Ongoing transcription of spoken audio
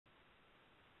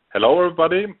Hello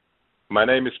everybody, my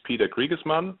name is Peter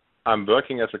Kriegesmann. I'm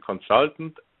working as a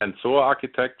consultant and SOA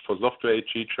architect for Software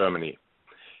AG Germany.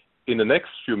 In the next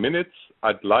few minutes,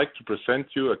 I'd like to present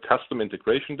you a custom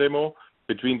integration demo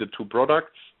between the two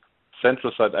products,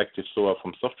 Centrasite Active SOA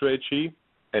from Software AG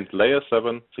and Layer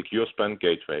 7 SecureSpan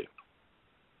Gateway.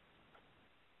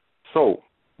 So,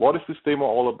 what is this demo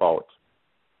all about?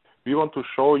 We want to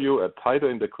show you a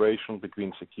tighter integration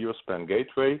between SecureSpan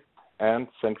Gateway and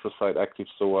Centrasite Active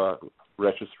SOA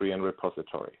registry and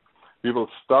repository. We will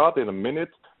start in a minute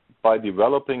by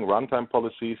developing runtime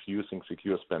policies using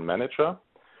SecureSpan Manager.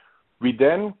 We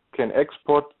then can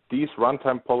export these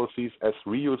runtime policies as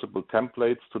reusable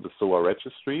templates to the SOA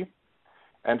registry.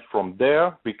 And from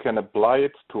there, we can apply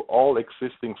it to all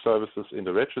existing services in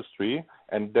the registry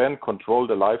and then control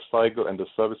the lifecycle and the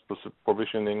service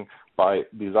provisioning by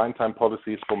design time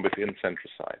policies from within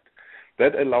Centrasite.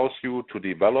 That allows you to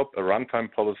develop a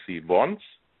runtime policy once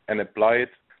and apply it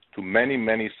to many,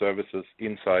 many services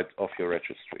inside of your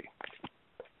registry.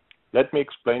 Let me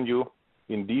explain you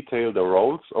in detail the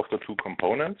roles of the two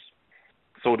components.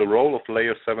 So the role of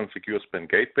Layer 7 SecureSpan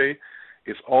Gateway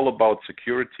is all about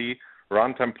security,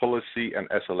 runtime policy and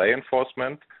SLA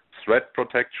enforcement, threat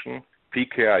protection,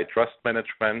 PKI trust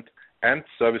management, and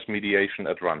service mediation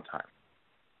at runtime.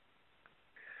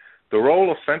 The role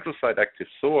of Centrasite Active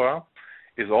SOA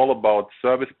is all about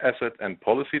service asset and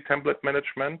policy template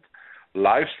management,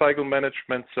 lifecycle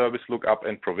management, service lookup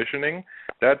and provisioning.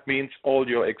 That means all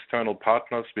your external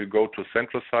partners will go to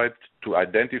Centrasite to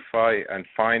identify and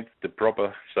find the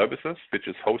proper services, which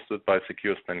is hosted by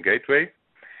SecureSpan Gateway.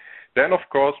 Then, of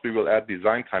course, we will add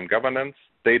design time governance,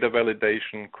 data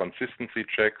validation, consistency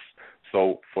checks.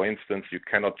 So, for instance, you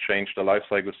cannot change the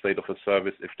lifecycle state of a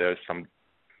service if there is some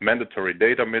mandatory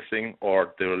data missing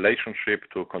or the relationship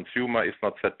to a consumer is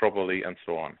not set properly and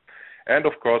so on. And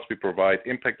of course, we provide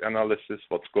impact analysis,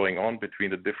 what's going on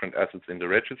between the different assets in the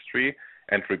registry,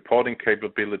 and reporting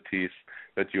capabilities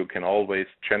that you can always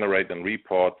generate and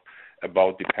report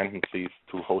about dependencies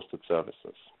to hosted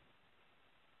services.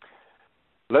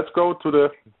 Let's go to the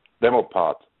demo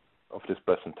part of this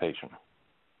presentation.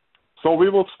 So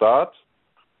we will start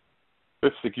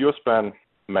with SecureSpan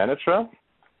Manager.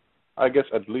 I guess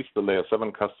at least the Layer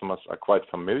 7 customers are quite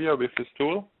familiar with this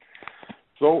tool.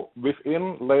 So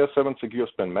within Layer 7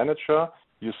 SecureSpan Manager,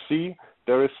 you see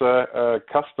there is a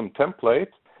custom template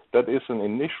that is an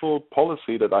initial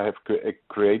policy that I have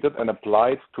created and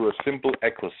applied to a simple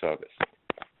echo service.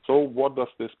 So what does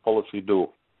this policy do?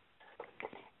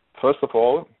 First of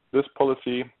all, this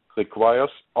policy requires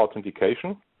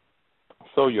authentication.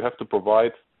 So you have to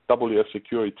provide WS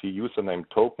Security username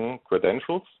token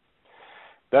credentials.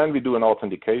 Then we do an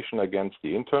authentication against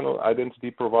the internal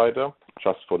identity provider,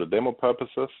 just for the demo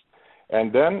purposes.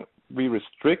 And then we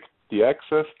restrict the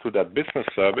access to that business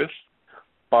service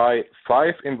by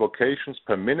 5 invocations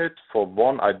per minute for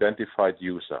one identified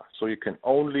user. So you can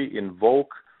only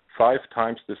invoke 5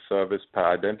 times this service per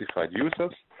identified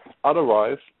users.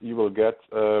 Otherwise, you will get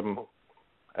a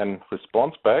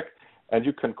response back, and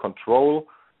you can control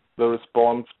the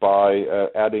response by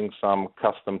adding some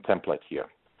custom template here.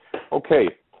 Okay,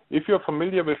 if you're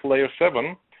familiar with Layer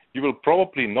 7, you will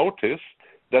probably notice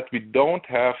that we don't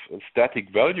have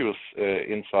static values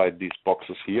inside these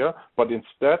boxes here, but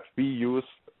instead we use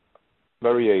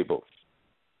variables.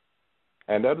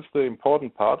 And that is the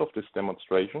important part of this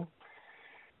demonstration.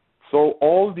 So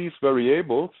all these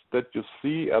variables that you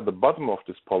see at the bottom of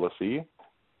this policy,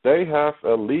 they have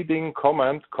a leading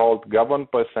comment called governed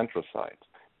by Centrasite.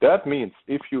 That means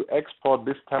if you export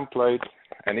this template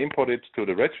and import it to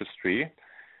the registry,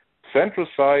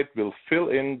 Centrasite will fill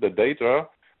in the data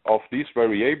of these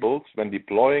variables when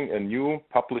deploying a new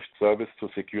published service to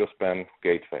SecureSpan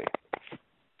Gateway.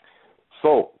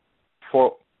 So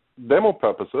for demo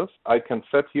purposes, I can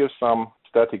set here some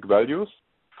static values.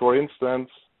 For instance,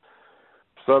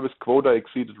 service quota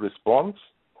exceeded response.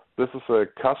 This is a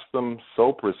custom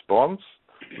SOAP response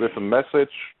with a message,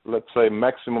 let's say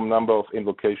maximum number of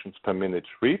invocations per minute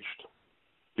reached.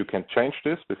 You can change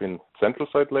this within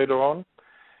Centrasite later on.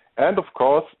 And of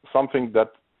course, something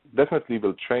that definitely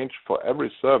will change for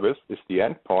every service is the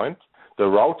endpoint, the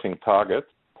routing target.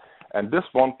 And this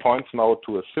one points now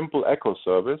to a simple echo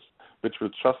service, which will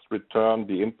just return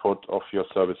the input of your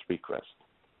service request.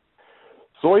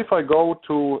 So if I go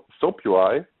to SOAP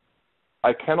UI,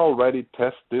 I can already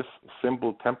test this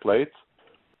simple template.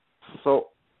 So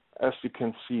as you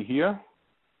can see here,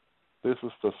 this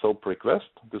is the SOAP request,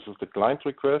 this is the client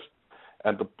request,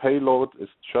 and the payload is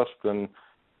just an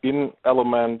in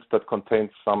element that contains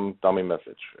some dummy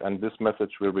message. And this message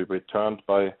will be returned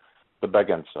by the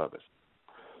backend service.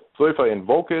 So if I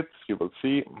invoke it, you will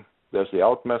see there's the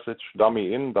out message,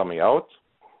 dummy in, dummy out.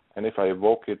 And if I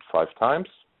invoke it 5 times,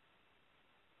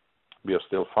 we are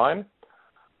still fine.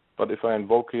 But if I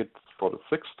invoke it for the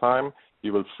 6th time,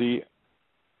 you will see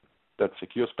that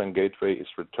SecureSpan Gateway is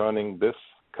returning this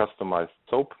customized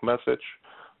SOAP message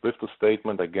with the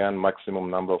statement, again, maximum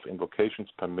number of invocations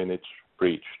per minute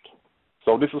reached.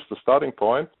 So this is the starting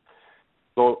point.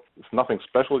 So it's nothing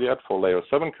special yet for layer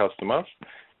 7 customers.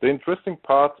 The interesting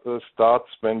part starts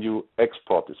when you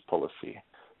export this policy.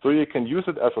 So you can use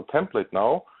it as a template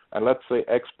now, and let's say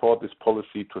export this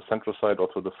policy to Centrasite or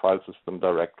to the file system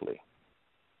directly.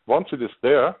 Once it is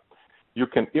there, you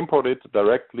can import it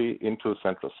directly into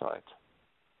Centrasite.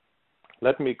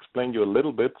 Let me explain you a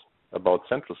little bit about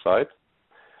Centrasite.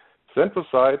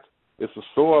 Centrasite is a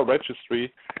SOA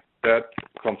registry that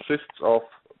consists of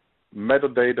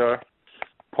metadata,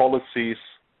 policies,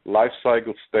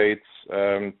 lifecycle states,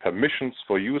 permissions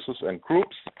for users and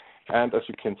groups. And as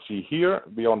you can see here,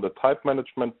 we are on the type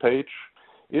management page.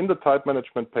 In the type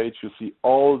management page, you see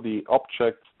all the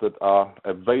objects that are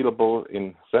available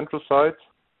in Centrasite.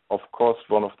 Of course,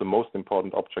 one of the most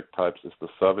important object types is the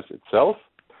service itself.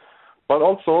 But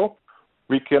also,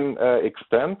 we can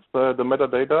extend the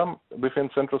metadata within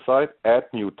Centrasite, add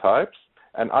new types.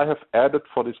 And I have added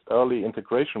for this early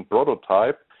integration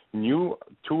prototype 2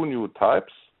 new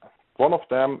types. One of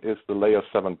them is the layer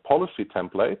 7 policy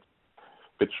template,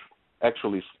 which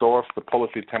actually stores the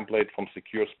policy template from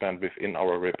SecureSpan within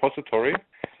our repository,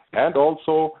 and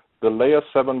also the layer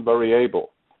 7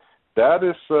 variable. That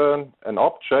is an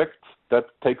object that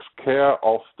takes care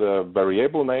of the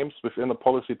variable names within the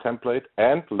policy template,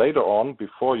 and later on,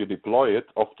 before you deploy it,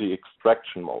 of the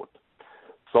extraction mode.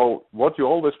 So what you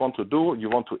always want to do, you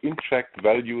want to inject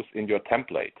values in your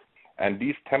template. And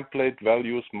these template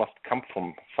values must come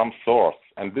from some source.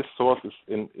 And this source is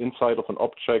inside of an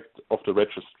object of the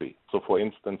registry. So for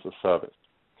instance, a service.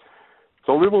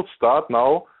 So we will start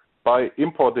now by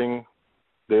importing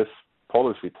this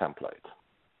policy template.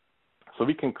 So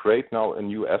we can create now a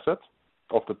new asset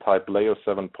of the type layer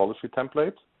 7 policy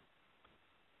template,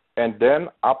 and then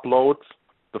upload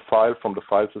the file from the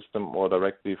file system or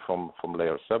directly from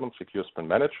layer 7, SecureSpan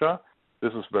Manager.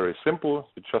 This is very simple.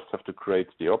 You just have to create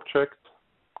the object,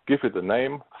 give it a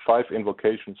name, 5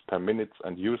 invocations per minute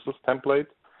and users template,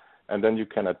 and then you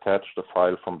can attach the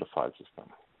file from the file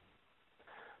system.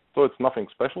 So it's nothing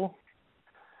special,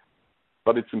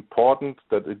 but it's important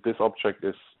that this object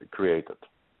is created.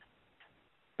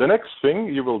 The next thing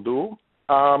you will do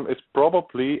is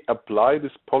probably apply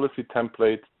this policy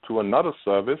template to another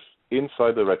service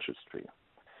inside the registry.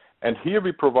 And here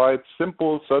we provide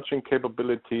simple searching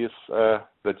capabilities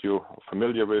that you're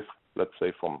familiar with, let's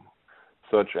say from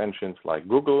search engines like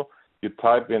Google. You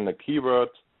type in a keyword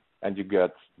and you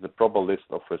get the proper list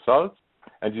of results.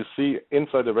 And you see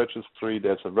inside the registry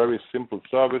there's a very simple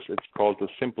service. It's called the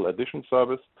simple addition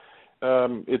service.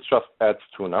 It just adds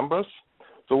 2 numbers.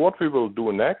 So what we will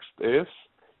do next is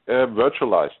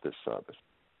virtualize this service.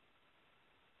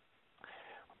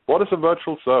 What is a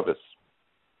virtual service?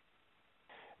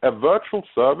 A virtual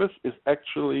service is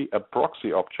actually a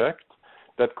proxy object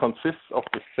that consists of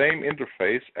the same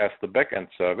interface as the backend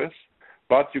service,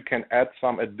 but you can add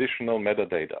some additional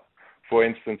metadata. For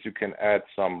instance, you can add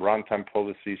some runtime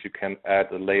policies, you can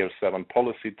add a layer 7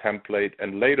 policy template,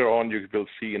 and later on you will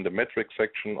see in the metrics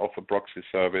section of a proxy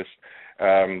service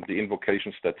the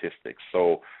invocation statistics.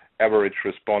 So average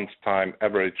response time,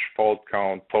 average fault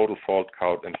count, total fault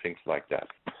count, and things like that.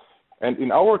 And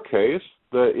in our case,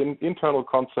 the internal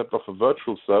concept of a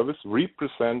virtual service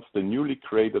represents the newly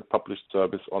created published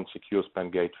service on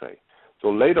SecureSpan Gateway. So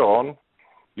later on,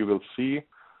 you will see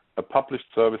a published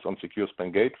service on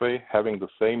SecureSpan Gateway having the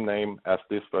same name as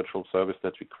this virtual service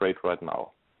that we create right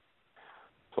now.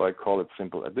 So I call it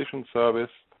simple addition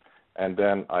service, and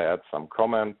then I add some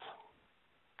comment.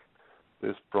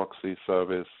 This proxy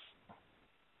service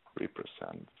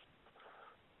represents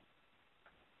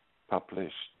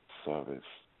published service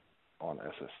on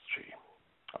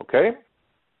SSG. Okay?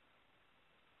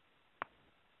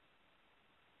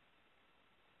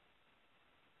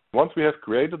 Once we have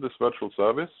created this virtual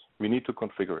service, we need to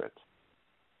configure it.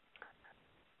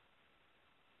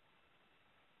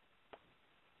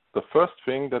 The first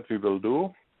thing that we will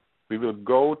do, we will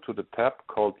go to the tab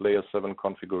called Layer 7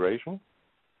 Configuration.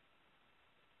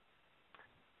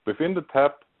 Within the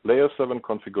tab Layer 7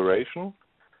 Configuration,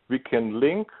 we can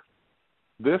link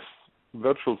this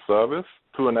virtual service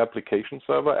to an application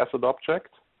server asset object.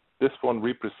 This one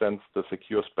represents the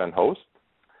SecureSpan host.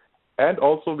 And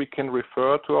also we can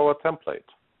refer to our template.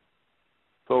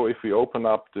 So if we open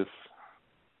up this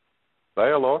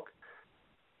dialog,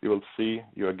 you will see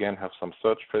you again have some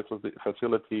search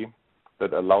facility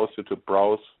that allows you to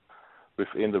browse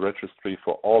within the registry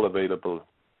for all available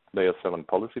layer 7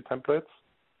 policy templates.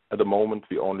 At the moment,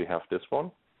 we only have this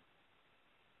one.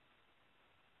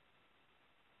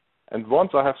 And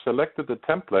once I have selected the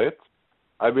template,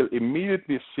 I will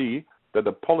immediately see that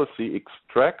the policy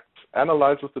extracts,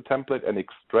 analyzes the template, and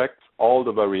extracts all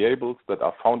the variables that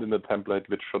are found in the template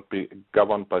which should be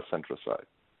governed by Centrasite.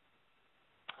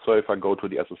 So if I go to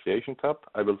the Association tab,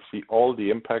 I will see all the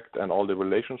impact and all the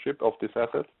relationship of this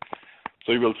asset.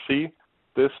 So you will see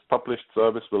this published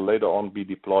service will later on be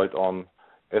deployed on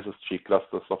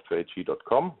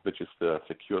ssgclustersoftwareag.com, which is the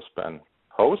SecureSpan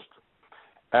host.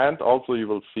 And also you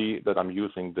will see that I'm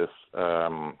using this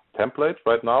template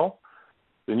right now.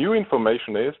 The new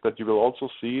information is that you will also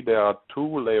see there are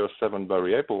 2 layer 7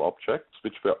 variable objects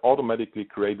which were automatically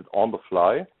created on the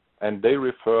fly, and they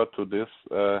refer to this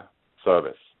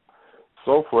service.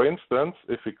 So for instance,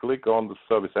 if we click on the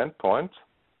service endpoint,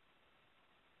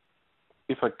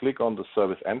 if I click on the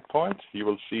service endpoint, you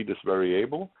will see this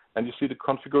variable, and you see the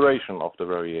configuration of the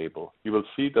variable. You will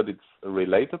see that it's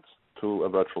related to a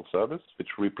virtual service, which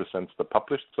represents the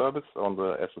published service on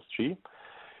the SSG.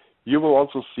 You will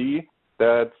also see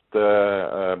that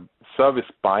the service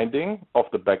binding of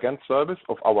the backend service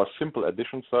of our simple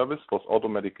addition service was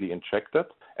automatically injected,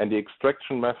 and the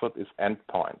extraction method is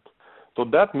endpoint. So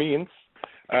that means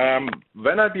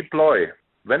when I deploy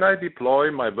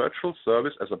my virtual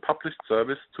service as a published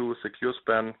service to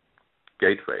SecureSpan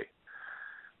Gateway,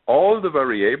 all the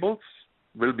variables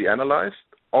will be analyzed,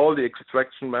 all the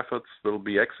extraction methods will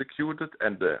be executed,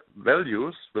 and the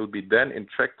values will be then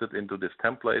injected into this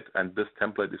template, and this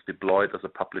template is deployed as a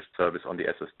published service on the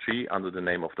SSG under the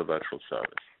name of the virtual service.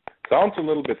 Sounds a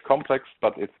little bit complex,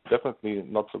 but it's definitely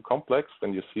not so complex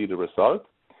when you see the result.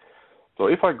 So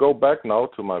if I go back now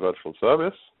to my virtual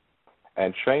service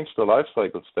and change the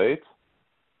lifecycle state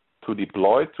to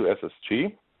deploy to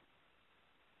SSG,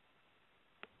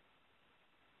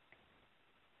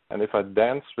 and if I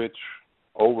then switch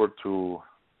over to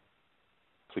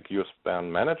SecureSpan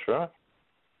Manager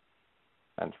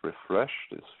and refresh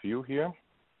this view here,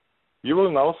 you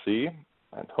will now see,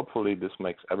 and hopefully this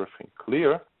makes everything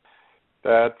clear,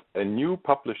 that a new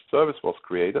published service was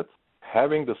created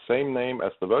having the same name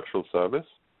as the virtual service,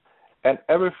 and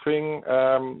everything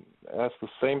has the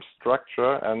same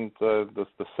structure and the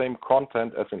same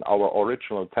content as in our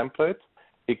original template,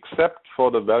 except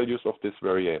for the values of these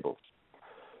variables.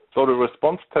 So the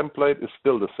response template is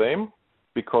still the same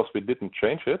because we didn't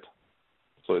change it.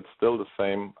 So it's still the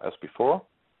same as before.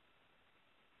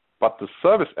 But the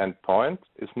service endpoint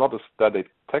is not a static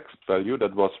text value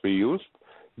that was reused.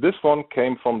 This one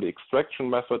came from the extraction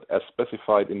method as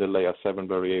specified in the layer 7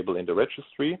 variable in the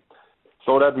registry.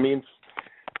 So that means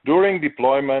during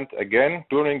deployment,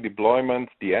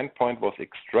 the endpoint was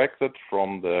extracted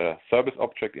from the service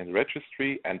object in the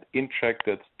registry and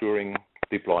injected during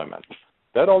deployment.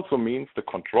 That also means the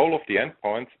control of the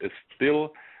endpoints is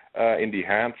still in the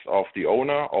hands of the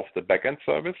owner of the backend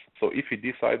service. So if he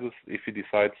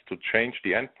decides to change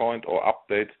the endpoint or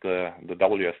update the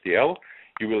WSDL,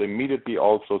 you will immediately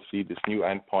also see this new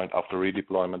endpoint after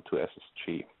redeployment to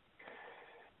SSG.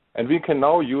 And we can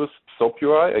now use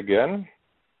SOAP-UI again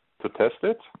to test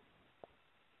it.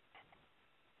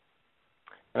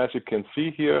 And as you can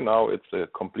see here, now it's a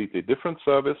completely different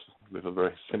service with a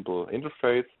very simple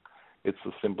interface. It's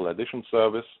a simple addition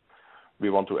service.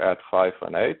 We want to add 5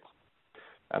 and 8.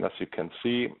 And as you can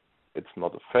see, it's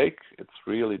not a fake. It's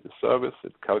really the service.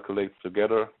 It calculates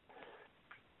together.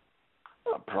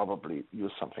 I'll probably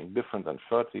use something different than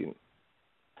 13.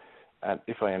 And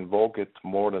if I invoke it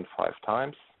more than 5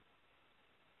 times,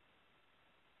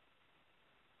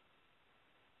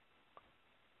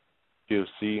 you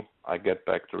see I get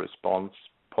back the response,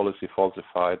 policy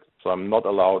falsified. So I'm not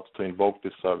allowed to invoke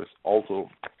this service also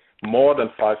more than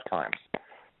 5 times.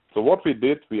 So what we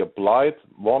did, we applied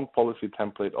one policy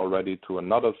template already to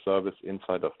another service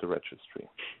inside of the registry.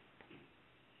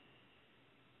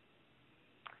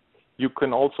 You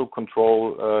can also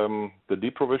control the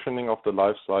deprovisioning of the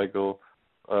lifecycle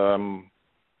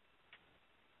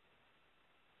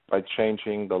by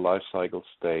changing the lifecycle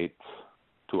state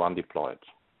to undeployed.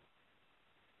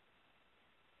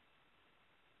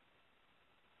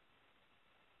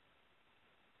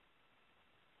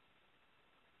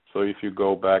 So if you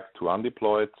go back to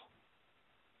undeployed,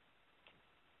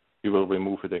 you will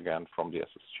remove it again from the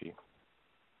SSG.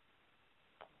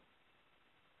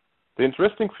 The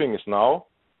interesting thing is now,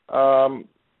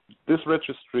 this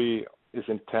registry is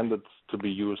intended to be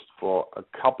used for a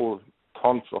couple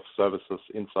tons of services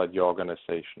inside your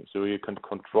organization. So you can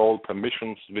control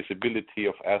permissions, visibility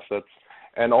of assets,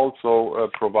 and also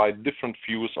provide different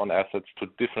views on assets to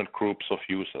different groups of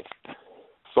users.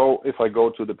 So if I go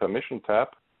to the permission tab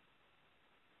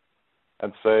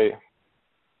and say,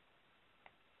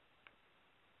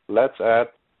 let's add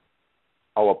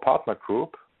our partner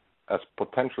group as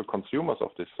potential consumers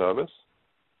of this service,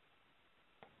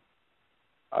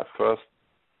 I first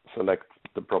select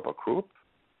the proper group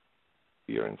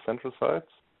here in Centrasite,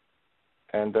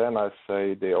 and then I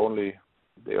say they only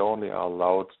are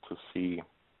allowed to see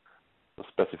the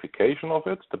specification of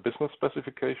it, the business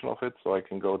specification of it. So I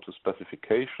can go to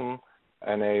specification,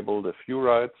 enable the view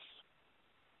rights,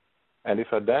 and if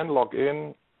I then log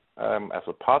in as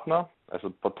a partner, as a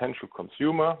potential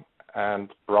consumer, and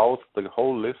browse the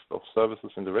whole list of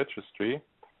services in the registry,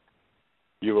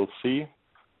 you will see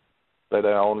that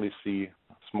I only see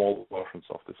small versions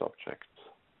of this object.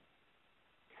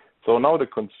 So now the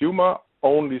consumer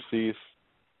only sees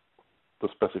the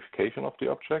specification of the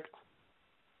object.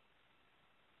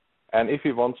 And if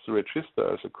he wants to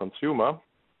register as a consumer,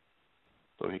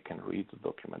 so he can read the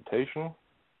documentation.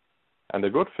 And the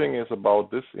good thing is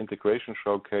about this integration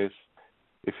showcase,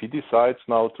 if he decides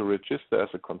now to register as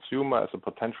a consumer, as a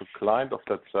potential client of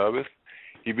that service,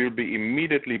 he will be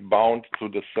immediately bound to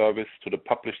the service, to the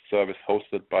published service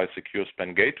hosted by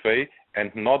SecureSpan Gateway,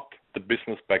 and not the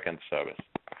business backend service.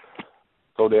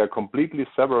 So they are completely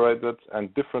separated,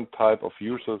 and different type of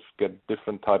users get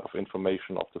different type of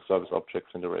information of the service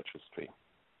objects in the registry.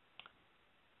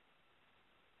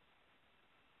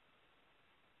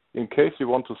 In case you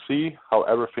want to see how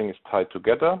everything is tied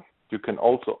together, you can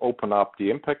also open up the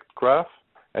impact graph,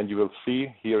 and you will see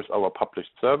here's our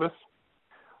published service.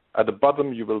 At the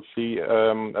bottom you will see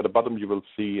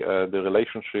the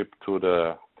relationship to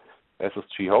the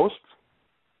SSG host.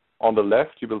 On the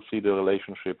left you will see the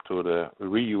relationship to the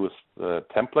reused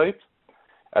template.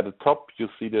 At the top you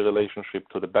see the relationship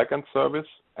to the backend service,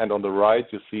 and on the right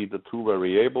you see the two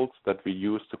variables that we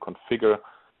use to configure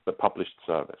the published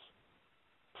service.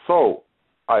 So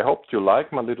I hope you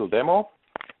like my little demo.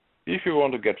 If you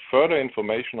want to get further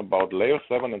information about Layer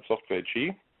 7 and Software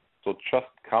AG, so just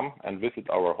come and visit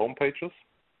our home pages.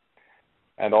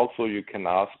 And also you can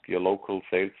ask your local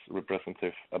sales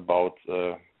representative about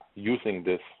using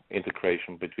this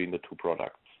integration between the two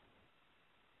products.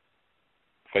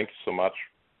 Thank you so much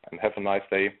and have a nice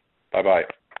day. Bye-bye.